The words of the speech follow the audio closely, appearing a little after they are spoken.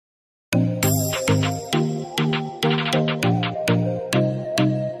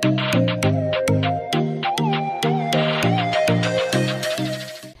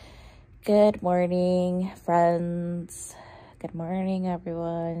Good morning, friends. Good morning,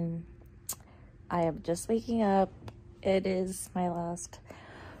 everyone. I am just waking up. It is my last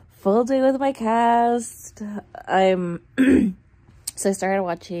full day with my cast. So I started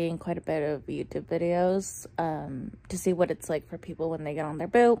watching quite a bit of YouTube videos to see what it's like for people when they get on their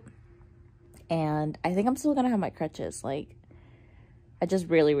boot. And I think I'm still gonna have my crutches. Like, I just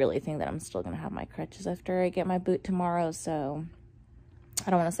really think that I'm still gonna have my crutches after I get my boot tomorrow. So I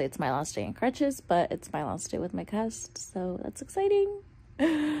don't want to say it's my last day in crutches, but it's my last day with my cast, so that's exciting.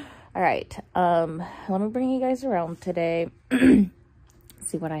 All right, let me bring you guys around today.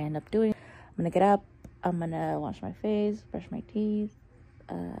 See what I end up doing. I'm gonna get up, I'm gonna wash my face, brush my teeth,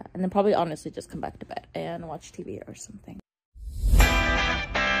 and then probably honestly just come back to bed and watch TV or something.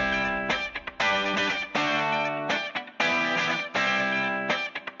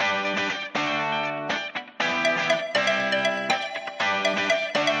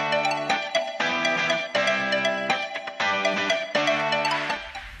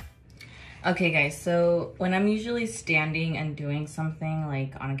 Okay guys, so when I'm usually standing and doing something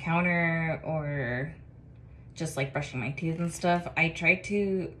like on a counter or just like brushing my teeth and stuff, I try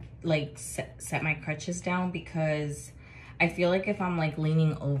to like set my crutches down, because I feel like if I'm like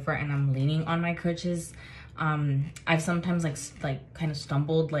leaning over and I'm leaning on my crutches, I've sometimes like kind of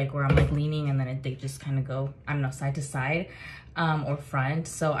stumbled, like where I'm like leaning and then they just kind of go, I don't know, side to side or front.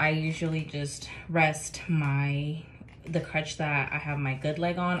 So I usually just rest the crutch that I have my good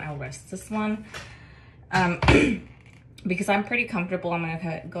leg on. I'll rest this one because I'm pretty comfortable. I'm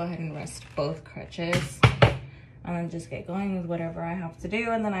gonna go ahead and rest both crutches and then just get going with whatever I have to do,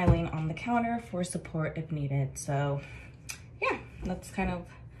 and then I lean on the counter for support if needed. So yeah, that's kind of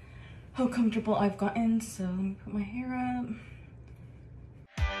how comfortable I've gotten. So let me put my hair up.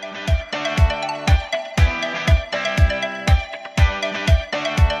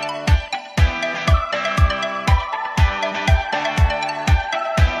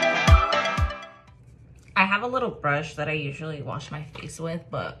 I have a little brush that I usually wash my face with,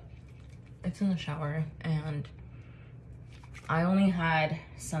 but it's in the shower and I only had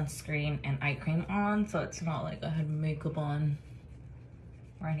sunscreen and eye cream on, so it's not like I had makeup on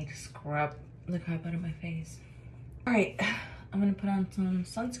or I need to scrub the crap out of my face. All right, I'm gonna put on some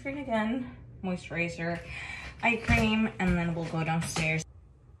sunscreen again, moisturizer, eye cream, and then we'll go downstairs.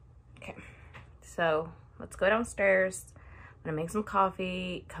 Okay, so let's go downstairs. I'm gonna make some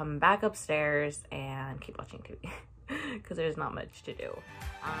coffee, come back upstairs, and keep watching TV because there's not much to do.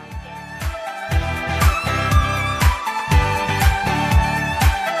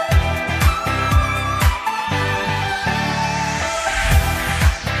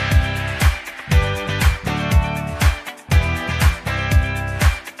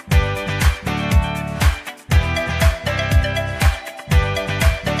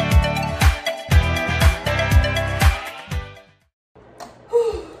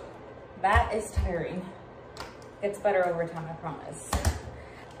 That is tiring. It's better over time, I promise.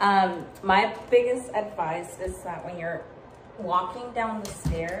 My biggest advice is that when you're walking down the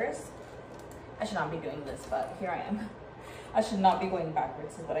stairs, I should not be doing this, but here I am. I should not be going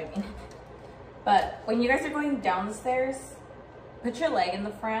backwards is what I mean. But when you guys are going down the stairs, put your leg in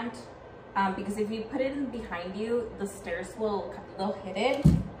the front, because if you put it in behind you, the stairs they'll hit it.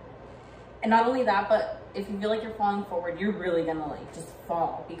 And not only that, but if you feel like you're falling forward, you're really gonna like just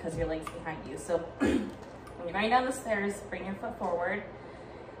fall because your leg's behind you. So when you're going down the stairs, bring your foot forward.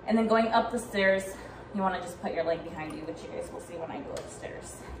 And then going up the stairs, you wanna just put your leg behind you, which you guys will see when I go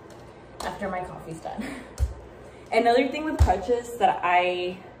upstairs after my coffee's done. Another thing with crutches that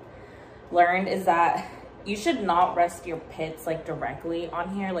I learned is that you should not rest your pits like directly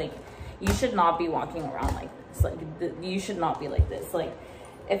on here. Like, you should not be walking around like this. Like, you should not be like this. Like,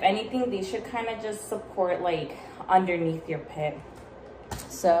 if anything, these should kind of just support like underneath your pit.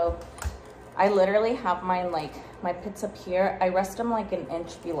 So I literally have mine like my pits up here. I rest them like an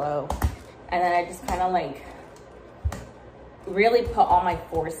inch below, and then I just kind of like really put all my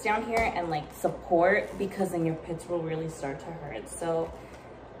force down here and like support, because then your pits will really start to hurt. So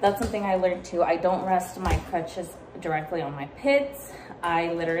that's something I learned too. I don't rest my crutches directly on my pits.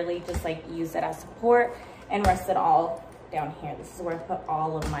 I literally just like use it as support and rest it all down here. This is where I put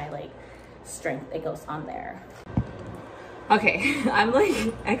all of my like strength. It goes on there. Okay, I'm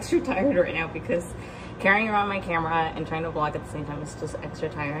like extra tired right now because carrying around my camera and trying to vlog at the same time is just extra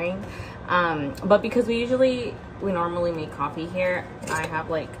tiring. But because we normally make coffee here, we have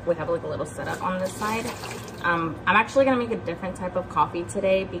like a little setup on this side. I'm actually gonna make a different type of coffee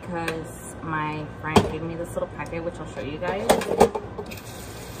today because my friend gave me this little packet, which I'll show you guys.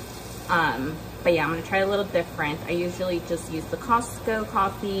 But yeah, I'm gonna try a little different. I usually just use the Costco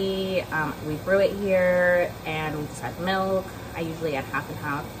coffee. We brew it here and we just add milk. I usually add half and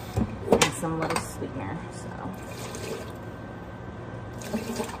half and some little sweetener, so.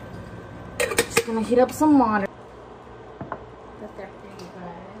 Just gonna heat up some water. Put there for you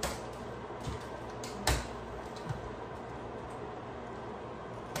guys.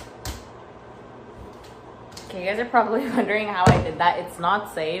 Okay, you guys are probably wondering how I did that. It's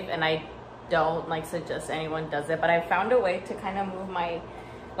not safe and I don't like suggest anyone does it, but I found a way to kind of move my,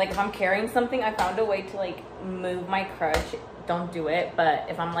 like if I'm carrying something, I found a way to like move my crutch. Don't do it, but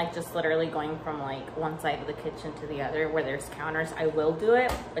if I'm like just literally going from like one side of the kitchen to the other where there's counters, I will do it,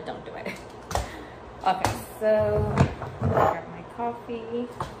 but don't do it. Okay, so grab my coffee.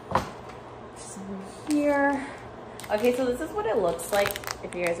 Just over here. Okay, so this is what it looks like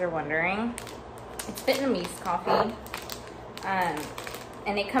if you guys are wondering. It's Vietnamese coffee.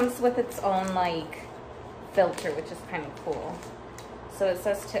 And it comes with its own like filter, which is kind of cool. So it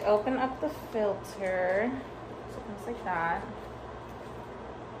says to open up the filter. So it comes like that.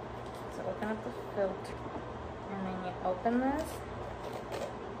 So open up the filter. And then you open this.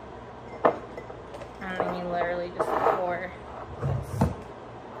 And then you literally just pour this.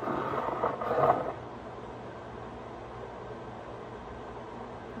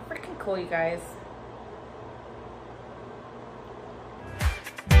 Freaking cool, you guys.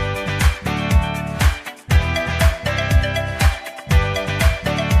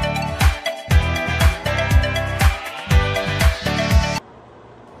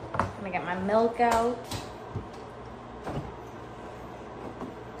 Get my milk out.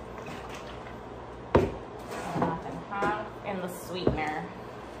 Half and half, and the sweetener.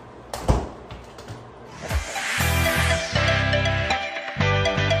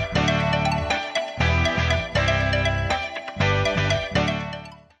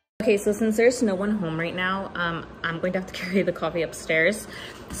 Okay, so since there's no one home right now, I'm going to have to carry the coffee upstairs.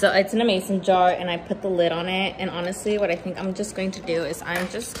 So it's in a mason jar and I put the lid on it. And honestly, what I think I'm just going to do is I'm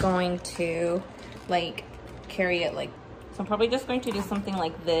just going to like carry it like, so I'm probably just going to do something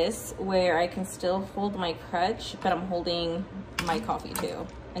like this where I can still hold my crutch, but I'm holding my coffee too,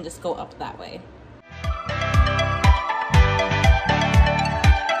 and just go up that way.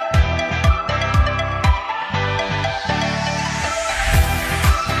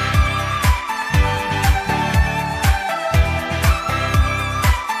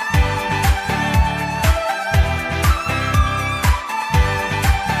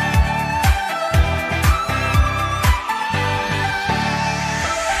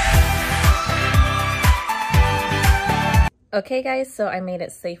 Okay guys, so I made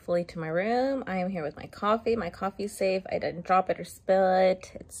it safely to my room. I am here with my coffee. My coffee's safe. I didn't drop it or spill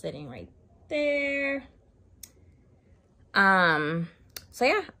it. It's sitting right there. So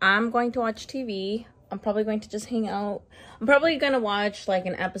yeah, I'm going to watch TV. I'm probably going to just hang out. I'm probably gonna watch like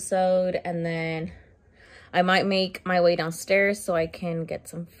an episode and then I might make my way downstairs so I can get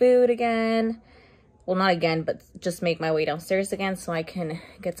some food again. Well, not again, but just make my way downstairs again so I can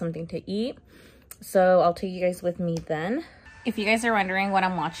get something to eat. So I'll take you guys with me then. If you guys are wondering what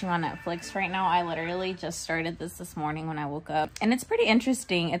I'm watching on Netflix right now, I literally just started this morning when I woke up. And it's pretty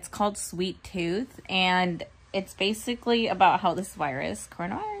interesting. It's called Sweet Tooth. And it's basically about how this virus,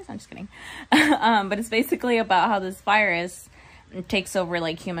 coronavirus, I'm just kidding. But it's basically about how this virus takes over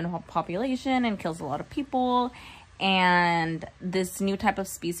like human population and kills a lot of people. And this new type of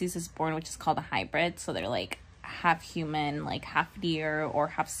species is born, which is called a hybrid. So they're like half human, like half deer or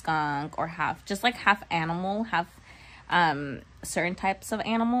half skunk or half, just like half animal, half certain types of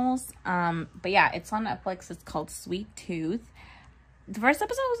animals. But yeah, it's on Netflix. It's called Sweet Tooth. The first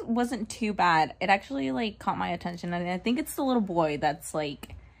episode wasn't too bad. It actually like caught my attention, and I think it's the little boy that's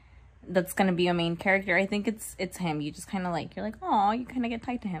gonna be a main character. I think it's him. You just kind of like, you're like, oh, you kind of get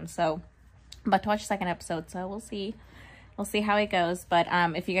tied to him. So I'm about to watch the second episode, so we'll see how it goes. But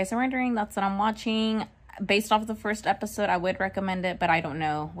if you guys are wondering, that's what I'm watching. Based off the first episode, I would recommend it, but I don't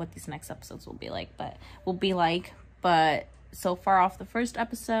know what these next episodes will be like. But so far off the first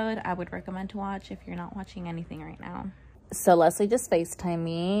episode, I would recommend to watch if you're not watching anything right now. So Leslie just FaceTimed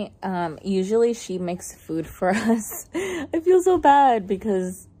me. Usually she makes food for us. I feel so bad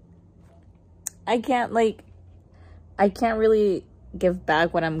because I can't really give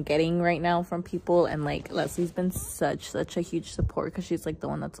back what I'm getting right now from people. And like Leslie's been such a huge support because she's like the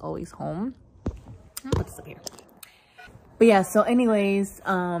one that's always home. What's up here? But yeah, so anyways,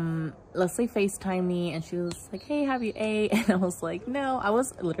 Leslie FaceTimed me and she was like, hey, have you ate? And I was like, no. I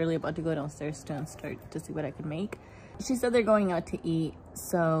was literally about to go downstairs and start to see what I could make. She said they're going out to eat.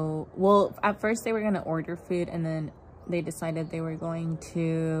 So, well, at first they were going to order food and then they decided they were going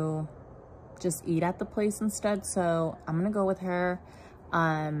to just eat at the place instead. So I'm gonna go with her.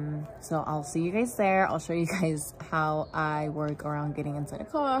 So I'll see you guys there. I'll show you guys how I work around getting inside a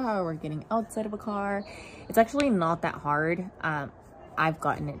car, how I work getting outside of a car. It's actually not that hard. I've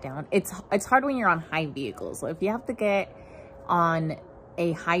gotten it down. It's hard when you're on high vehicles. So if you have to get on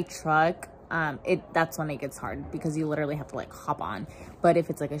a high truck, that's when it gets hard, because you literally have to like hop on. But if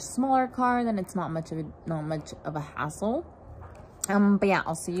it's like a smaller car, then it's not much of a hassle. But yeah,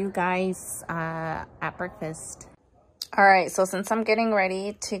 I'll see you guys at breakfast. All right, so since I'm getting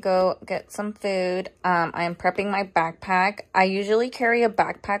ready to go get some food, I'm prepping my backpack. I usually carry a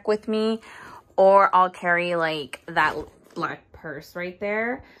backpack with me, or I'll carry like that black purse right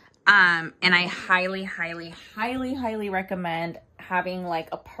there. And I highly recommend having like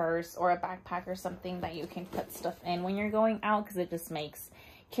a purse or a backpack or something that you can put stuff in when you're going out, because it just makes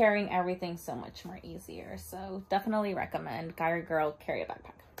carrying everything so much more easier. So definitely recommend, guy or girl, carry a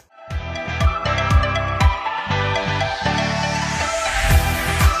backpack.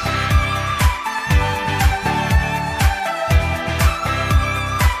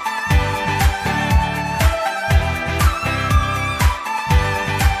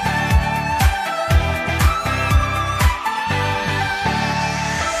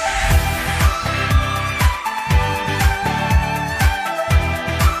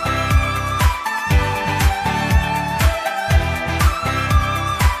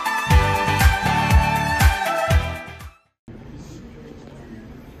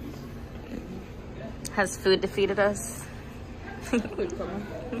 Has food defeated us?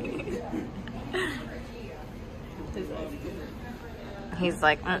 He's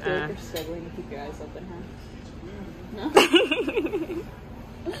like, I feel like you're struggling to keep your eyes open, huh? No?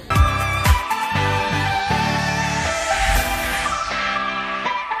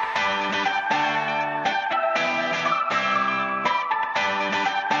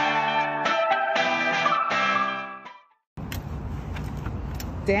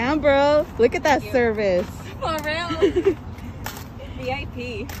 Damn, bro. Look at that service. For real.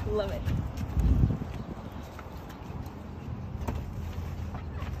 VIP. Love it.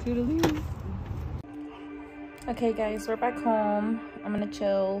 Toodaloo. okay guys, we're back home. I'm gonna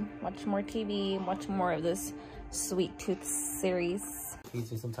chill, watch more TV, watch more of this Sweet Tooth series.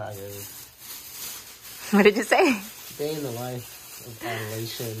 Eating some tigers. What did you say? Day in the life of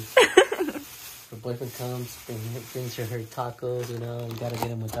adulation. Her boyfriend comes, brings her tacos, you know, you gotta get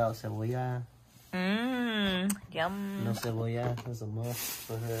them without cebolla. Yum. No cebolla, that's a must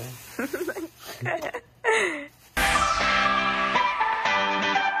for her.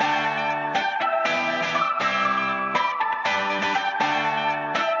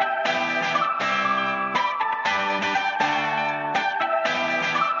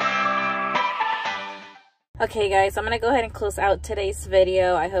 Okay guys, I'm gonna go ahead and close out today's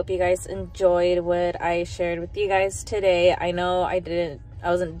video. I hope you guys enjoyed what I shared with you guys today. I know I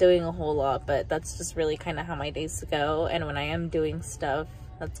wasn't doing a whole lot, but that's just really kind of how my days go. And when I am doing stuff,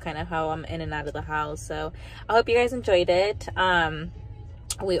 that's kind of how I'm in and out of the house. So I hope you guys enjoyed it.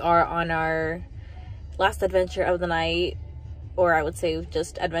 We are on our last adventure of the night, or I would say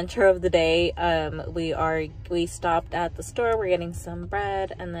just adventure of the day. We stopped at the store, we're getting some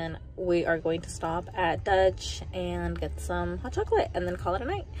bread, and then we are going to stop at Dutch and get some hot chocolate and then call it a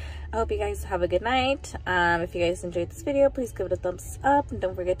night. I hope you guys have a good night. If you guys enjoyed this video, please give it a thumbs up and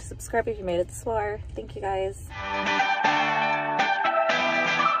don't forget to subscribe if you made it this far. Thank you guys.